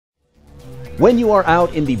When you are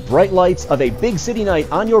out in the bright lights of a big city night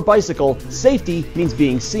on your bicycle, safety means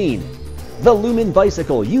being seen. The Lumen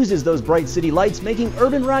bicycle uses those bright city lights, making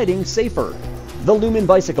urban riding safer. The Lumen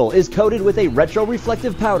bicycle is coated with a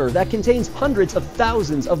retroreflective powder that contains hundreds of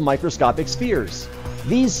thousands of microscopic spheres.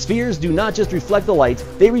 These spheres do not just reflect the light,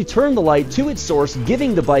 they return the light to its source,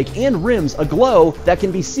 giving the bike and rims a glow that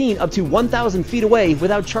can be seen up to 1,000 feet away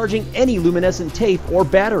without charging any luminescent tape or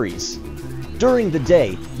batteries. During the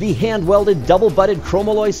day, the hand-welded double-butted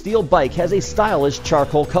chromalloy steel bike has a stylish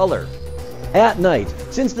charcoal color. At night,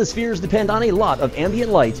 since the spheres depend on a lot of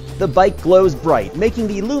ambient light, the bike glows bright, making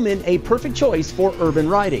the Lumen a perfect choice for urban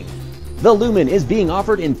riding. The Lumen is being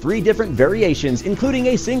offered in 3 different variations, including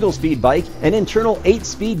a single-speed bike, an internal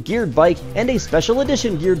 8-speed geared bike, and a special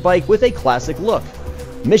edition geared bike with a classic look.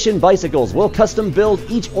 Mission Bicycles will custom build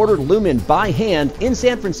each ordered Lumen by hand in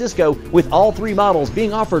San Francisco, with all 3 models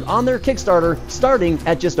being offered on their Kickstarter starting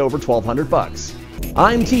at just over $1,200.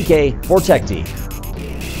 I'm TK for TechD.